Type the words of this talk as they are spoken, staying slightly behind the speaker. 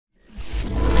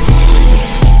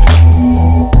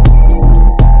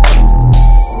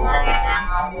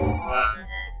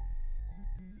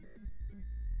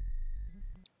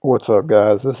What's up,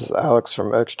 guys? This is Alex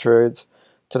from X Trades.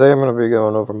 Today I'm going to be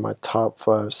going over my top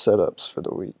 5 setups for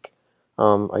the week.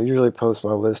 I usually post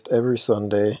my list every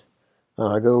Sunday.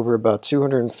 I go over about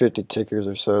 250 tickers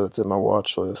or so that's in my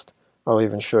watch list. I'll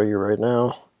even show you right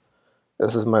now.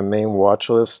 This is my main watch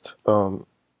list.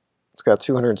 It's got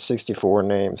 264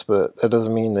 names, but that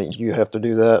doesn't mean that you have to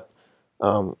do that.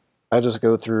 I just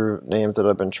go through names that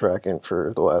I've been tracking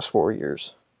for the last 4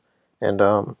 years. And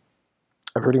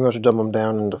I pretty much dumb them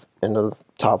down into the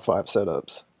top 5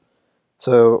 setups.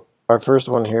 So our first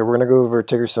one here, we're going to go over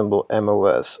ticker symbol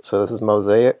MOS. So this is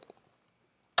Mosaic.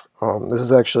 This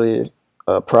is actually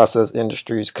process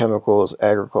industries, chemicals,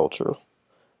 agriculture.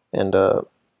 And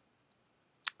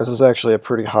this was actually a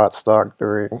pretty hot stock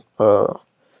during the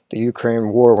Ukraine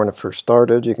war when it first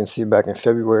started. You can see back in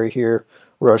February here,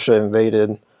 Russia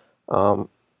invaded.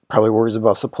 Probably worries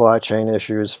about supply chain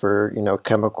issues for,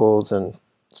 chemicals and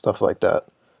stuff like that,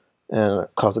 and it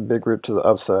caused a big rip to the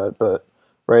upside. But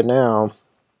right now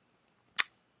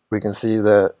we can see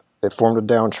that it formed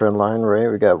a downtrend line,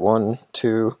 right? We got 1,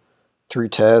 2, 3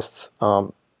 tests,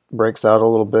 breaks out a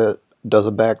little bit, does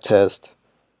a back test,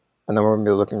 and then we're going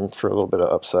to be looking for a little bit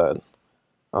of upside.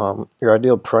 Your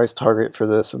ideal price target for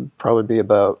this would probably be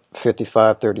about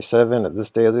 55.37 at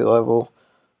this daily level.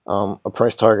 A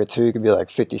price target too could be like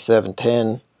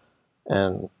 57.10,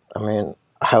 and I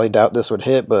highly doubt this would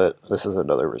hit, but this is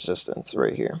another resistance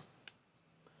right here.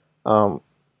 For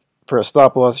a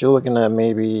stop loss, you're looking at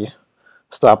maybe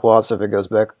stop loss if it goes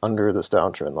back under this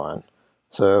downtrend line.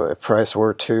 So if price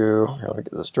were to, let me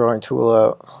get this drawing tool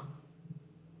out,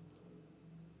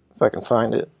 if I can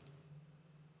find it.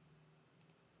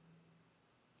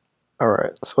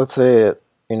 Alright, so let's say it,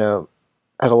 had a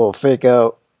little fake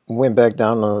out, went back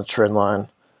down on the trend line,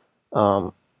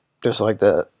 just like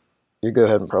that. You go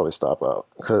ahead and probably stop out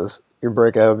because your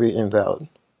breakout would be invalid.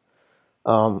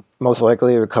 Most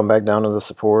likely it would come back down to the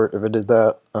support if it did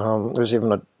that. There's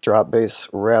even a drop base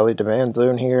rally demand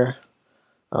zone here.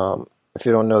 If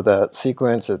you don't know that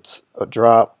sequence, it's a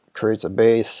drop, creates a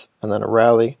base, and then a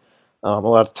rally. A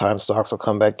lot of times stocks will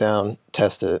come back down,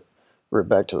 test it, rip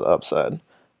back to the upside.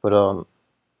 But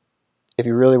if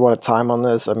you really want to time on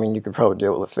this, you could probably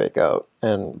deal with a fake out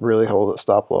and really hold a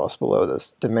stop loss below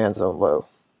this demand zone low.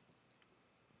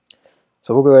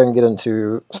 So we'll go ahead and get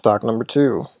into stock number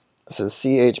 2. This is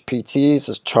CHPT. This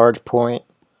is Charge Point.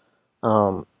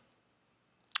 They're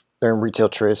in retail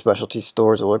trade specialty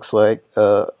stores, it looks like.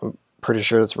 I'm pretty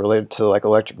sure it's related to like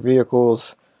electric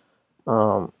vehicles.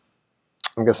 I'm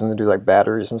guessing they do like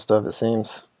batteries and stuff, it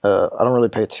seems. I don't really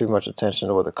pay too much attention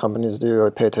to what the companies do. I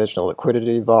pay attention to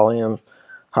liquidity, volume,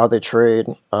 how they trade,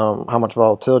 how much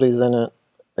volatility is in it,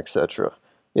 etc.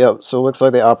 Yep, so it looks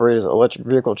like they operate as an electric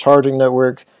vehicle charging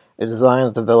network. It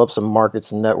designs, develops, and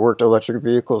markets networked electric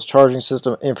vehicles charging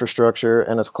system infrastructure,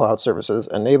 and its cloud services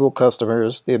enable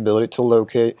customers the ability to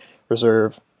locate,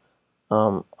 reserve,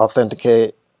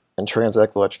 authenticate, and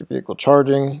transact electric vehicle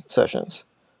charging sessions,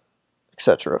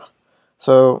 etc.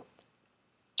 So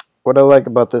what I like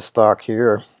about this stock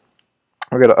here,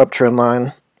 we got an uptrend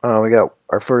line. We got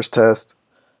our first test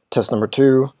number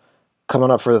 2, coming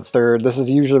up for the third. This is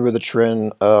usually where the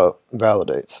trend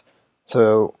validates.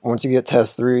 So once you get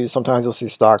test 3, sometimes you'll see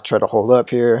stocks try to hold up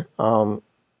here. It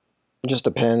just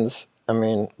depends.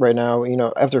 Right now,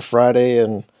 after Friday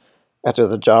and after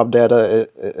the job data,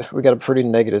 we got a pretty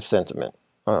negative sentiment.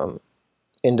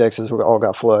 Indexes all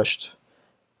got flushed.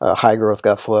 High growth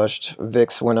got flushed.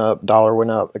 VIX went up. Dollar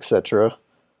went up, etc.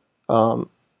 So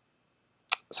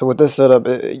with this setup,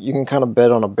 you can kind of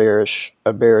bet on a bearish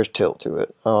tilt to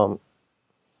it.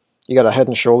 You got a head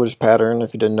and shoulders pattern.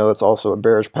 If you didn't know, it's also a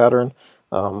bearish pattern.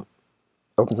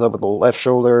 Opens up with the left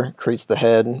shoulder, creates the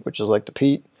head, which is like the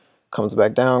peak, comes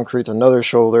back down, creates another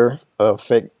shoulder,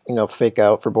 fake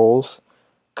out for bulls,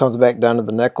 comes back down to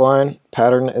the neckline.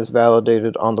 Pattern is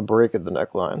validated on the break of the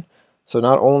neckline. So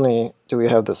not only do we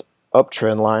have this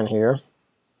uptrend line here,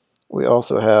 we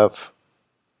also have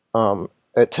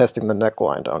it testing the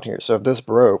neckline down here. So if this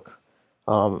broke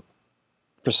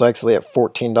precisely at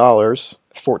 $14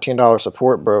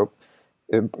 support broke,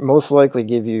 it most likely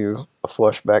give you a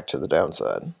flush back to the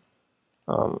downside.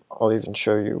 I'll even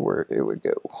show you where it would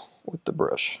go with the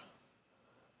brush.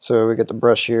 So we get the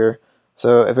brush here.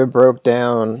 So if it broke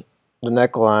down the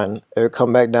neckline, it would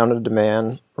come back down to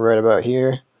demand right about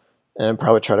here, and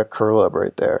probably try to curl up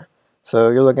right there. So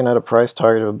you're looking at a price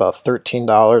target of about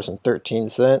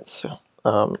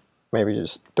 $13.13. Maybe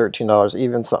just $13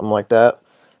 even, something like that.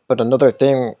 But another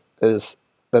thing is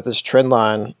that this trend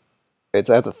line, it's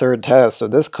at the third test, so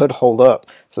this could hold up.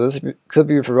 So this could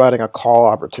be providing a call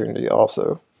opportunity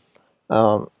also.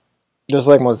 just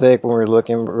like Mosaic, when we're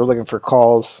looking for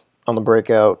calls on the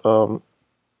breakout.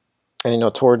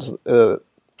 And towards the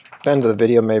end of the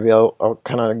video, maybe I'll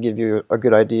kind of give you a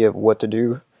good idea of what to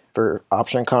do for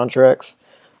option contracts.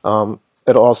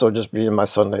 It'll also just be in my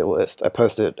Sunday list. I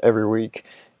post it every week,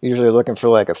 usually looking for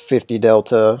like a 50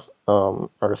 delta or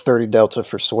a 30 delta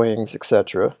for swings,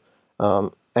 etc.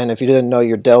 And if you didn't know,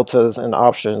 your deltas and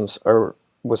options are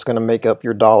what's going to make up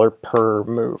your dollar per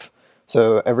move.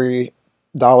 So every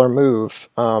dollar move,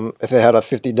 if it had a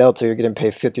 50 delta, you're getting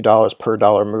paid $50 per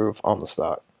dollar move on the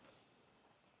stock.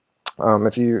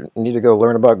 If you need to go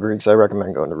learn about Greeks, I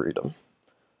recommend going to read them.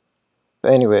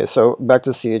 But anyway, so back to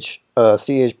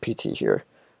CHPT here.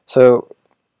 So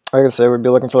like I said, we'd be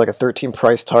looking for like a 13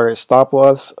 price target stop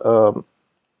loss.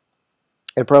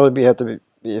 It'd probably have to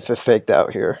be if it faked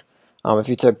out here. If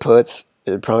you took puts,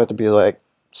 it'd probably have to be like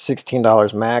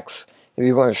 $16 max. If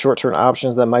you want short-term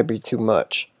options, that might be too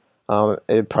much.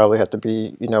 It'd probably have to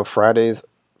be, Friday's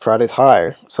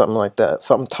high, something like that,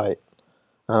 something tight.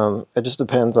 It just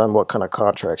depends on what kind of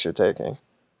contracts you're taking.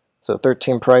 So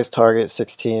 13 price target,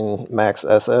 16 max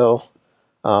SL.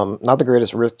 Not the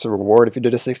greatest risk to reward if you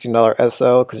did a $16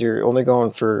 SL, because you're only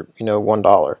going for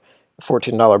 $1.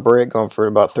 $14 break going for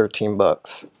about 13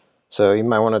 bucks. So you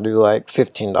might want to do like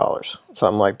 $15,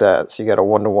 something like that. So you got a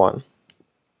 1-to-1.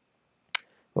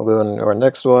 We'll go into our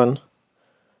next one.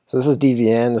 So this is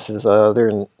DVN. This is they're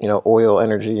in oil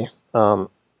energy. And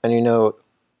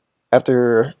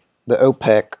after the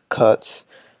OPEC cuts,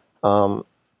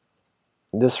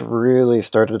 this really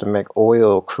started to make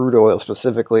oil, crude oil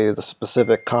specifically, the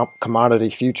specific commodity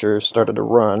futures started to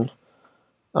run.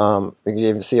 You can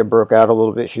even see it broke out a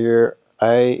little bit here.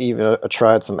 I even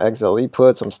tried some XLE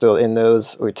puts. I'm still in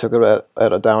those. We took it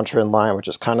at a downtrend line, which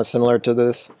is kind of similar to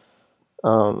this.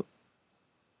 But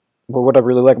what I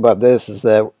really like about this is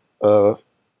that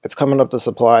it's coming up the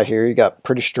supply here. You got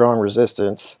pretty strong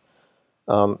resistance.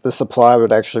 This supply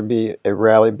would actually be a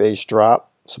rally-based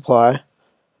drop supply.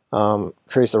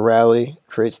 Creates a rally,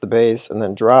 creates the base, and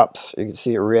then drops. You can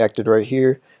see it reacted right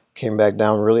here, came back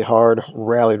down really hard,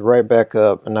 rallied right back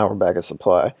up, and now we're back at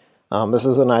supply. This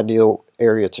is an ideal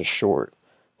area to short.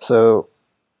 So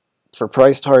for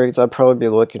price targets, I'd probably be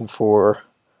looking for,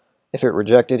 if it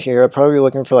rejected here, I'd probably be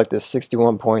looking for like this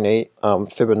 61.8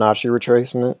 Fibonacci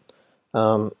retracement.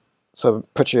 So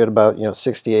put you at about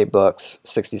 68 bucks,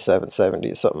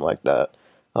 67.70, something like that.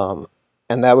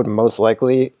 And that would most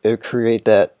likely create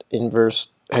that inverse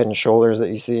head and shoulders that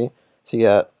you see. So you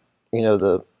got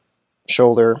the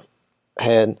shoulder,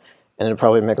 head, and it'd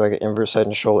probably make like an inverse head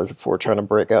and shoulders before trying to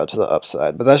break out to the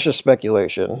upside. But that's just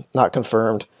speculation, not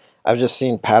confirmed. I've just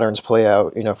seen patterns play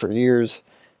out for years.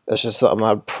 That's just something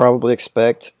I'd probably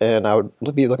expect, and I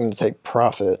would be looking to take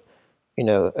profit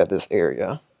at this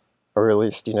area, or at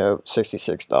least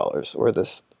 $66, where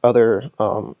this other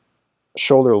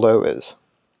shoulder low is.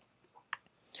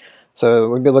 So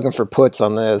we'd be looking for puts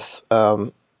on this.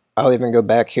 I'll even go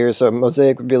back here. So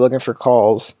Mosaic would be looking for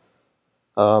calls.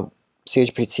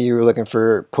 CHPT, we're looking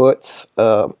for puts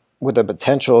with the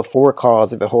potential for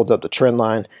calls if it holds up the trend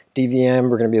line. DVM,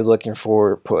 we're going to be looking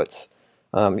for puts.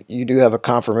 You do have a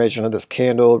confirmation of this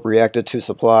candle reacted to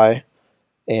supply.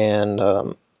 And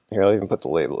here, I'll even put the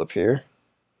label up here.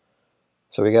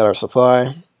 So we got our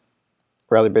supply,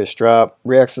 rally-based drop,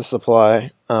 reacts to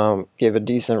supply, gave a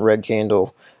decent red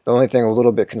candle. The only thing a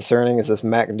little bit concerning is this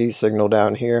MACD signal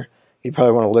down here. You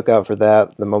probably want to look out for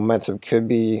that. The momentum could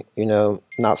be,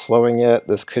 not slowing yet.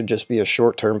 This could just be a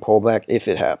short-term pullback if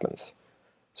it happens.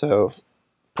 So,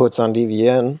 puts on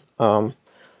DVN.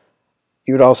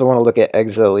 You would also want to look at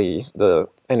XLE, the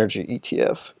energy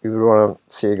ETF. You would want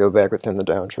to see it go back within the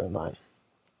downtrend line.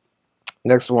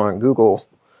 Next one, Google.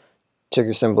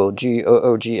 Ticker symbol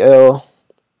GOOGL.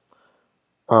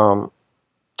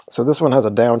 So this one has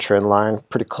a downtrend line,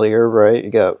 pretty clear, right? You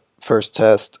got first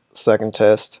test, second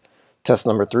test. Test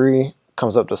number 3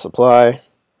 comes up to supply.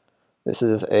 This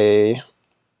is a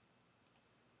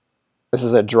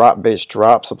drop-based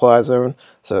drop supply zone.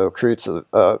 So creates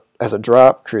as a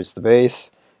drop, creates the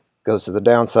base, goes to the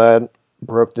downside,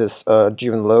 broke this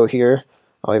June low here.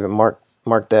 I'll even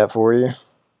mark that for you.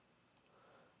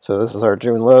 So this is our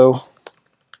June low.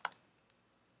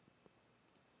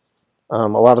 A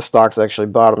lot of stocks actually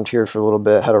bottomed here for a little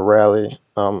bit, had a rally.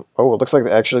 Oh, it looks like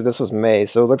actually this was May,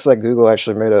 so it looks like Google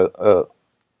actually made a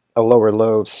lower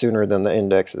low sooner than the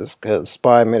indexes, because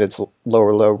SPY made its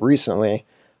lower low recently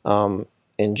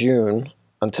in June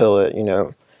until it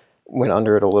went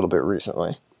under it a little bit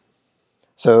recently.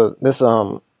 So this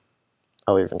I'll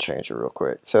even change it real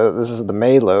quick. So this is the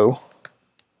May low.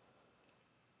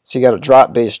 So you got a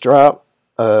drop-based drop,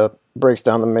 breaks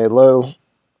down the May low.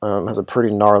 has a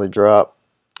pretty gnarly drop.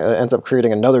 It ends up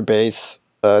creating another base,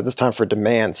 this time for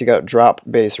demand. So you got a drop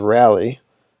base rally,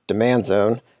 demand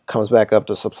zone, comes back up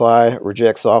to supply,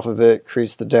 rejects off of it,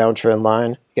 creates the downtrend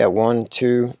line. You got 1,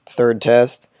 2, third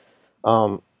test.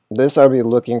 This I'd be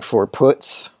looking for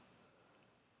puts,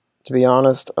 to be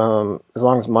honest. As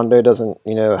long as Monday doesn't,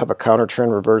 have a counter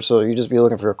trend reversal, you just be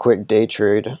looking for a quick day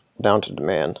trade down to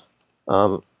demand.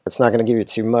 It's not going to give you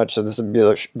too much, so this would be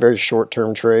a very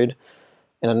short-term trade.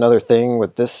 And another thing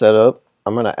with this setup,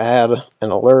 I'm going to add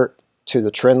an alert to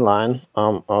the trend line.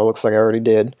 Oh, looks like I already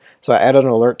did. So I added an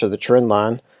alert to the trend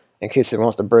line in case it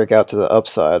wants to break out to the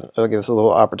upside. It'll give us a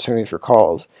little opportunity for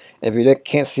calls. And if you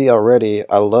can't see already,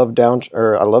 I love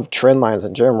trend lines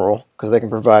in general because they can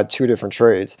provide two different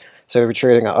trades. So if you're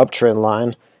trading an uptrend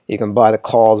line, you can buy the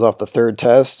calls off the third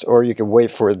test, or you can wait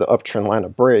for the uptrend line to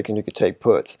break and you could take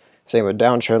puts. Same with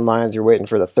downtrend lines, you're waiting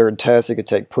for the third test, you could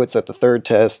take puts at the third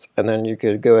test, and then you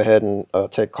could go ahead and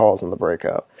take calls on the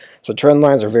breakout. So trend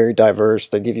lines are very diverse.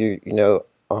 They give you,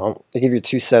 they give you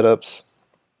two setups,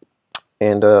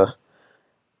 and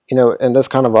in this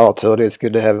kind of volatility, it's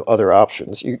good to have other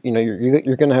options. You're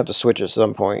going to have to switch at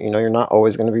some point. You're not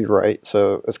always going to be right,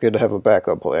 so it's good to have a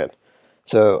backup plan.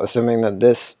 So assuming that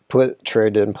this put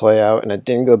trade didn't play out and it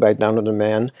didn't go back down to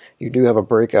demand, you do have a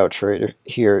breakout trade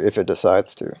here if it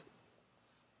decides to.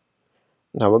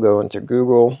 Now we'll go into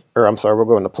we'll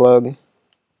go into plug.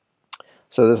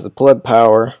 So this is plug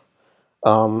power.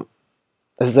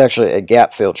 This is actually a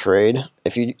gap fill trade.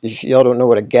 If y'all don't know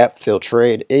what a gap fill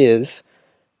trade is,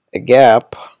 a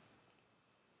gap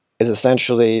is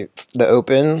essentially the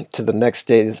open to the next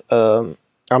day's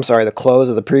the close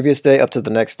of the previous day up to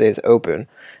the next day's open.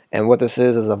 And what this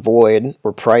is a void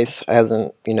where price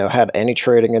hasn't had any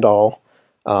trading at all.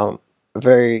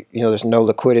 There's no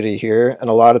liquidity here, and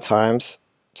a lot of times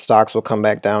stocks will come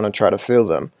back down and try to fill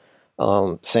them.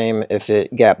 Same if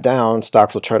it gapped down,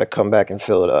 stocks will try to come back and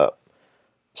fill it up.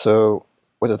 So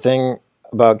the thing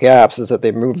about gaps is that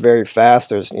they move very fast.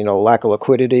 There's lack of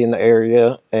liquidity in the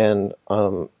area, and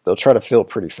they'll try to fill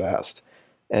pretty fast.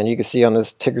 And you can see on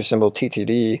this ticker symbol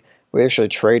TTD, we actually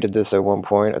traded this at one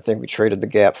point. I think we traded the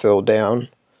gap fill down.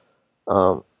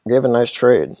 We have a nice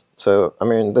trade. So I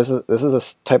mean, this is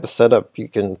a type of setup you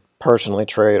can personally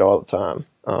trade all the time.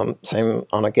 Same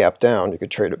on a gap down, you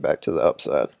could trade it back to the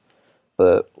upside.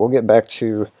 But we'll get back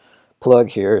to plug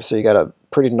here. So you got a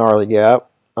pretty gnarly gap.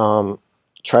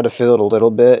 Try to fill it a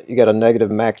little bit. You got a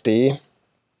negative MACD.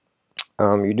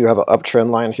 You do have an uptrend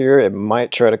line here. It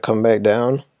might try to come back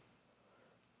down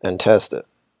and test it.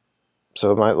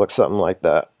 So it might look something like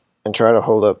that and try to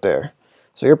hold up there.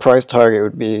 So your price target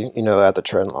would be, at the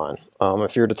trend line.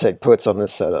 If you were to take puts on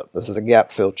this setup, this is a gap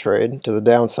fill trade to the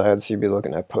downside, so you'd be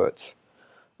looking at puts.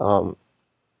 Some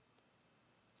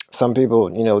people,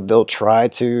 they'll try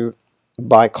to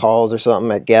buy calls or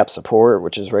something at gap support,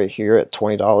 which is right here at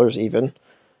 $20 even.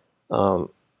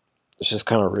 It's just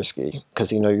kind of risky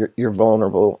because you're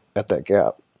vulnerable at that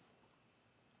gap.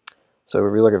 So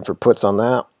we'll be looking for puts on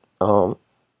that.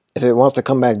 If it wants to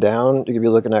come back down, you could be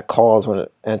looking at calls when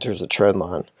it enters the trend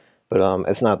line. But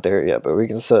it's not there yet. But we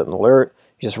can set an alert.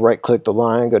 You just right click the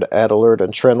line, go to add alert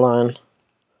and trend line,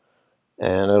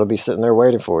 and it'll be sitting there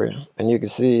waiting for you. And you can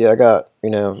see I got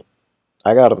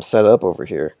them set up over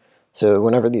here. So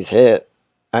whenever these hit,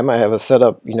 I might have a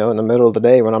setup, in the middle of the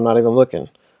day when I'm not even looking.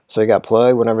 So you got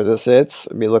plug. Whenever this hits,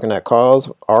 be looking at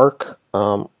calls, arc.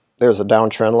 There's a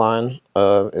downtrend line.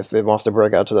 If it wants to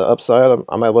break out to the upside,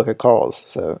 I might look at calls.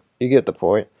 So you get the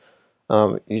point.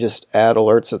 You just add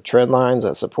alerts at trend lines,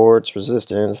 at supports,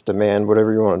 resistance, demand,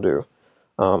 whatever you want to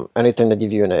do. Anything to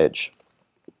give you an edge.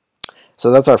 So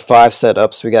that's our 5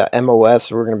 setups. We got MOS.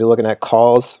 So we're going to be looking at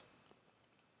calls.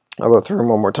 I'll go through them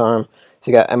one more time. So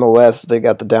you got MOS. They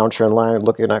got the downtrend line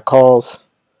looking at calls.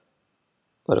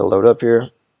 Let it load up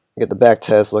here. Get the back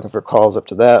test looking for calls up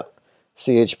to that.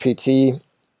 CHPT.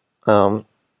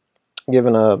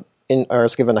 Given a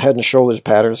head and shoulders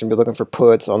pattern, so you'll be looking for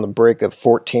puts on the break of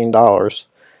 $14.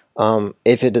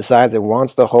 If it decides it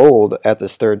wants to hold at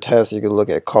this third test, you can look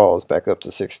at calls back up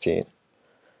to 16.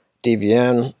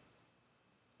 DVN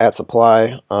at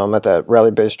supply, at that rally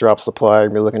base drop supply,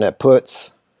 you'll be looking at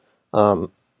puts.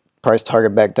 Price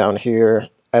target back down here.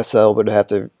 SL would have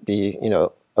to be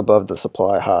above the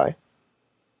supply high.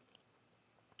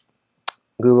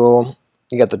 Google.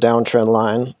 You got the downtrend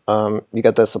line. You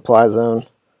got the supply zone.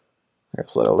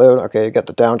 Let's let it load. Okay, you got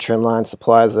the downtrend line,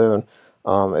 supply zone.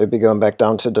 It'd be going back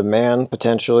down to demand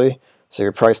potentially. So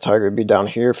your price target would be down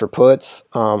here for puts.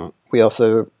 We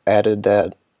also added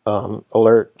that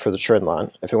alert for the trend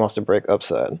line if it wants to break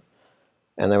upside.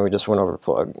 And then we just went over to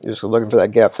plug. You're just looking for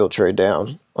that gap fill trade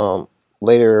down.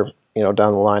 later, down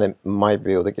the line, it might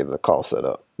be able to give the call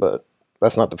setup, but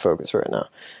that's not the focus right now.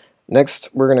 Next,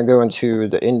 we're going to go into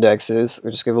the indexes.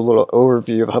 We'll just give a little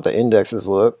overview of how the indexes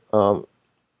look. We'll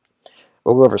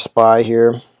go over SPY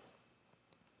here.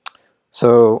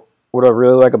 So what I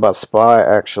really like about SPY,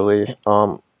 actually,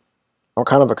 I'm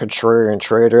kind of a contrarian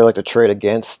trader. I like to trade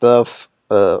against stuff.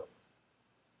 After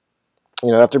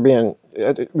being,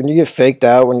 when you get faked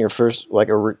out when you're first,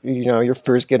 you're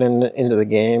first getting into the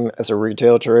game as a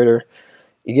retail trader,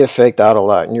 you get faked out a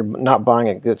lot and you're not buying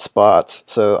at good spots.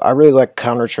 So I really like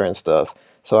counter trend stuff.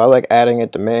 So I like adding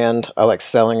at demand. I like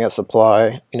selling at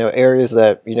supply, areas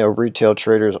that, retail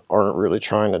traders aren't really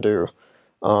trying to do.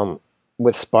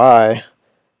 With SPY,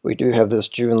 we do have this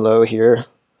June low here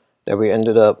that we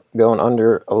ended up going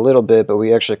under a little bit, but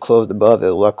we actually closed above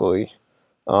it, luckily.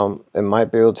 It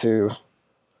might be able to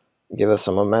give us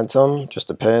some momentum, just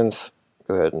depends.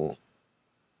 Go ahead and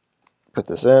put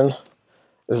this in.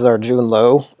 This is our June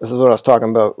low. This is what I was talking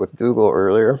about with Google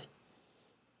earlier.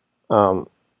 But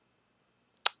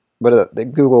the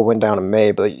Google went down in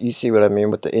May, but you see what I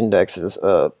mean with the indexes.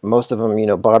 Most of them,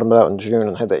 bottomed out in June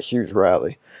and had that huge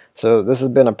rally. So this has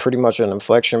been a pretty much an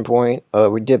inflection point.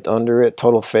 We dipped under it,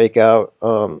 total fake out.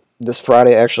 This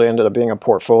Friday actually ended up being a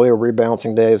portfolio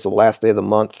rebalancing day. It was the last day of the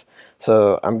month.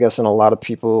 So I'm guessing a lot of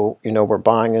people, were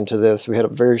buying into this. We had a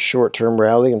very short-term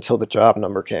rally until the job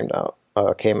number came out.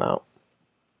 The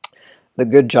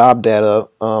good job data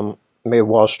made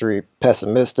Wall Street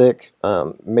pessimistic,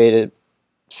 made it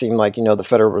seem like, the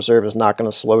Federal Reserve is not going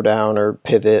to slow down or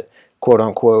pivot, quote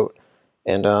unquote.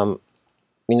 And,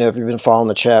 if you've been following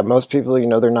the chat, most people,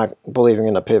 they're not believing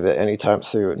in a pivot anytime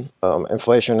soon.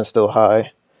 Inflation is still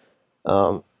high.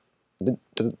 The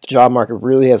job market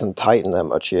really hasn't tightened that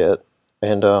much yet.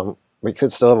 And we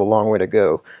could still have a long way to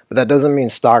go. But that doesn't mean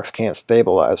stocks can't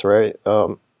stabilize, right?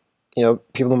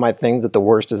 People might think that the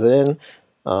worst is in.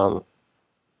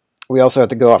 We also have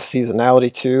to go off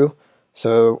seasonality too.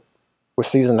 So with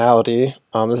seasonality,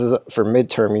 this is for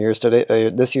midterm years today.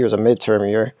 This year is a midterm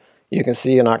year. You can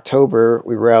see in October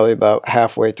we rally about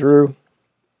halfway through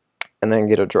and then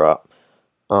get a drop.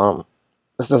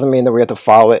 This doesn't mean that we have to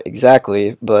follow it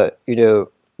exactly, but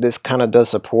this kind of does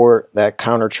support that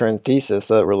counter trend thesis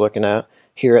that we're looking at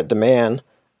here at demand.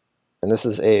 And this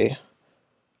is a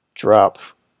drop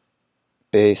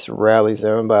base rally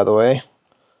zone, by the way.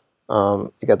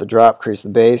 You got the drop, crease the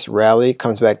base, rally,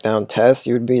 comes back down, test.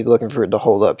 You would be looking for it to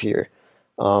hold up here.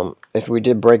 If we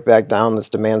did break back down this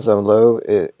demand zone low,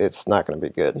 it's not going to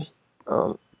be good.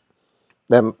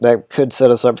 That could set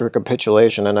us up for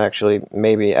capitulation and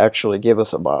maybe give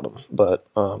us a bottom. But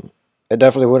it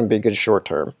definitely wouldn't be good short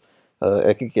term.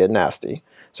 It could get nasty.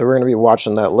 So we're going to be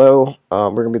watching that low.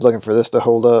 We're going to be looking for this to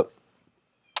hold up.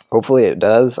 Hopefully it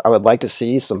does. I would like to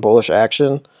see some bullish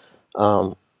action.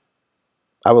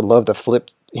 I would love to flip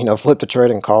the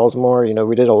trading calls more.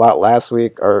 We did a lot last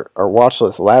week. Our watch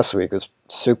list last week was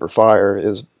super fire. It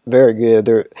was very good.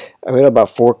 I had about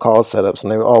 4 call setups,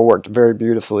 and they all worked very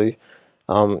beautifully.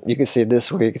 You can see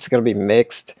this week it's going to be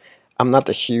mixed. I'm not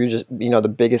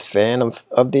the biggest fan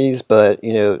of these, but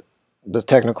the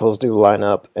technicals do line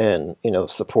up and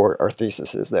support our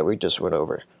theses that we just went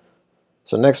over.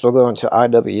 So next we'll go into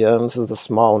IWM. This is the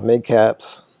small and mid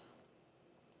caps.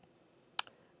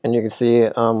 And you can see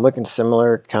looking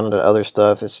similar kind of to other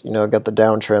stuff. It's got the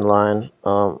downtrend line.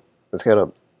 It's got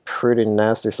a pretty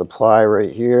nasty supply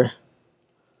right here.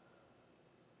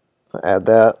 I'll add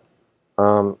that.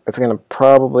 It's going to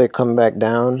probably come back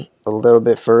down a little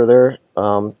bit further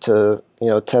to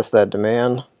test that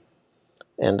demand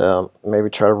and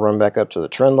maybe try to run back up to the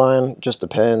trend line. Just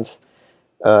depends.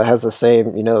 It has the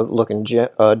same, looking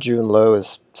June low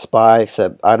as SPY,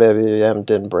 except IWM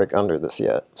didn't break under this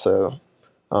yet. So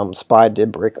SPY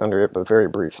did break under it, but very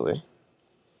briefly.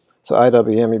 So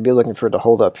IWM, you'd be looking for it to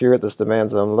hold up here at this demand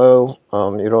zone low.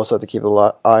 You'd also have to keep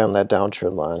an eye on that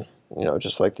downtrend line,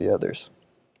 just like the others.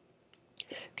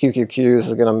 QQQ, this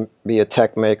is going to be a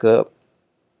tech makeup.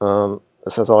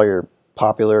 This has all your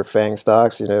popular FANG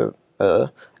stocks,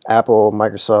 Apple,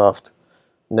 Microsoft,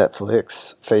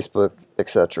 Netflix, Facebook,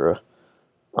 etc.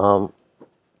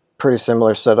 Pretty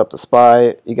similar setup to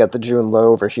SPY. You got the June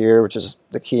low over here, which is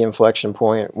the key inflection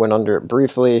point. Went under it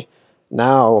briefly.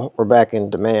 Now we're back in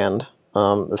demand.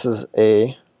 This is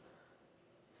a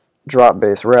drop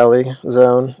base rally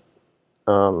zone.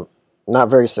 Not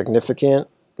very significant,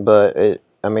 but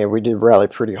we did rally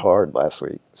pretty hard last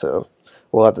week, so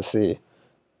we'll have to see.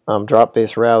 Drop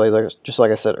base rally, just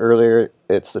like I said earlier,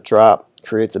 it's the drop,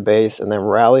 creates a base, and then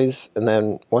rallies, and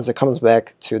then once it comes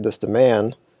back to this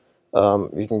demand,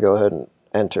 you can go ahead and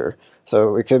enter.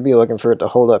 So we could be looking for it to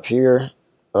hold up here.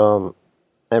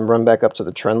 and run back up to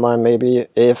the trend line maybe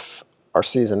if our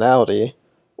seasonality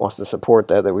wants to support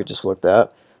that we just looked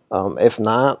at. If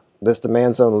not, this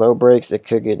demand zone low breaks, it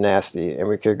could get nasty and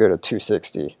we could go to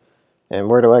 260. And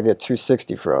where do I get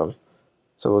 260 from?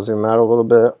 So we'll zoom out a little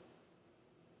bit.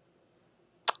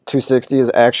 260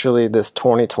 is actually this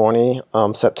 2020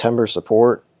 September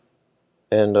support,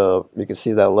 and you can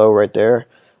see that low right there.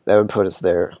 That would put us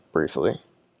there briefly.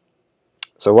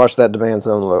 So watch that demand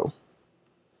zone low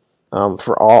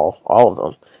for all of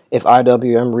them. If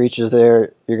IWM reaches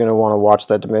there, you're going to want to watch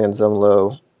that demand zone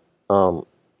low.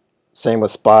 Same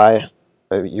with SPY.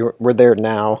 We're there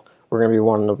now. We're going to be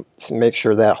wanting to make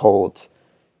sure that holds.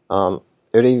 It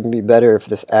would even be better if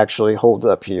this actually holds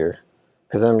up here,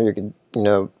 because then you could,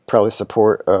 probably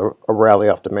support a rally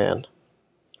off demand.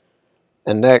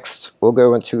 And next, we'll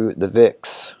go into the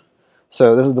VIX.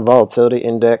 So this is the volatility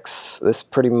index. This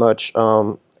pretty much,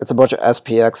 it's a bunch of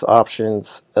SPX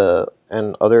options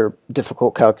and other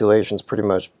difficult calculations pretty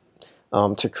much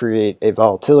to create a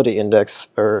volatility index,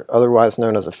 or otherwise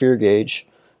known as a fear gauge,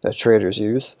 that traders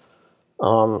use.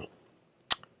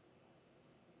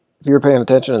 If you were paying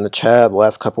attention in the chat the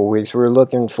last couple of weeks, we were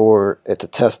looking for it to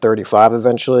test 35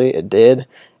 eventually. It did.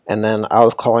 And then I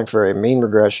was calling for a mean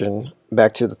regression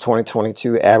back to the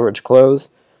 2022 average close.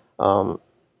 I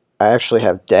actually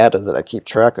have data that I keep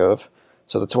track of.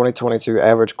 So the 2022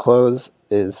 average close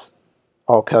is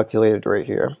all calculated right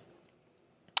here.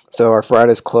 So our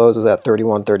Friday's close was at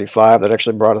 31.35. That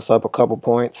actually brought us up a couple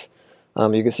points.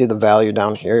 You can see the value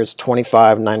down here is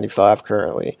 25.95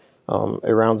 currently.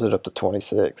 It rounds it up to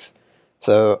 26.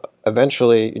 So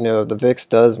eventually, the VIX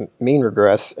does mean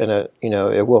regress, and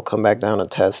it will come back down and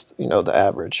test, the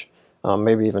average.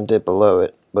 Maybe even dip below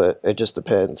it, but it just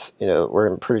depends.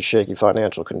 We're in pretty shaky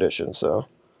financial conditions, so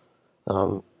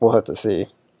we'll have to see.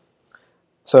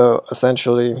 So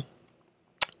essentially,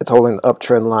 it's holding the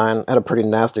uptrend line. Had a pretty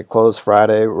nasty close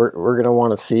Friday. We're going to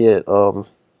want to see it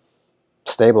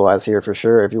stabilize here for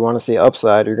sure. If you want to see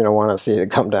upside, you're going to want to see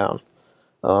it come down.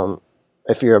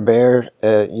 If you're a bear,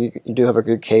 you do have a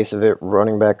good case of it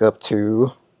running back up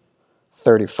to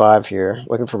 35 here.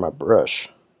 Looking for my brush.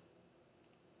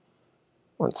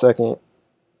 1 second.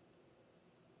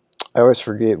 I always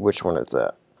forget which one it's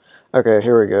at. Okay,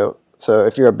 here we go. So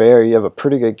if you're a bear, you have a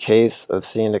pretty good case of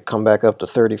seeing it come back up to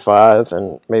 35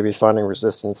 and maybe finding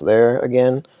resistance there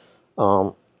again.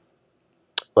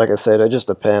 Like I said, it just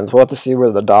depends. We'll have to see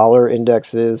where the dollar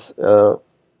index is.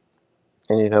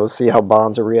 And see how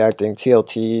bonds are reacting.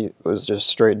 TLT was just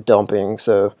straight dumping.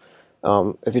 So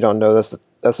if you don't know, that's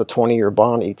the 20-year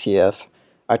bond ETF.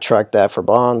 I track that for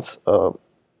bonds. And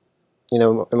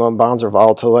when bonds are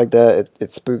volatile like that,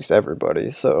 it spooks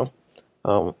everybody. So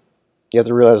you have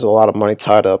to realize there's a lot of money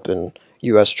tied up in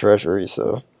U.S. Treasury.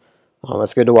 So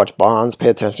it's good to watch bonds, pay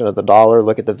attention to the dollar,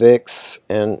 look at the VIX,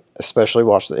 and especially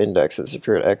watch the indexes if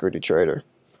you're an equity trader.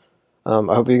 I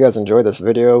hope you guys enjoyed this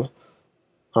video.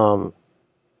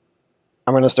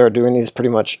 I'm going to start doing these pretty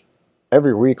much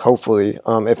every week, hopefully,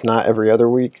 if not every other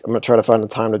week. I'm going to try to find the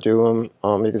time to do them.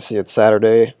 You can see it's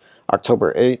Saturday,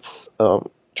 October 8th.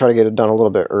 Try to get it done a little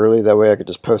bit early. That way I could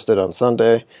just post it on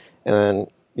Sunday, and then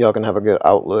y'all can have a good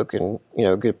outlook and,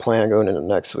 good plan going into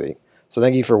next week. So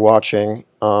thank you for watching,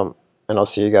 and I'll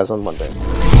see you guys on Monday.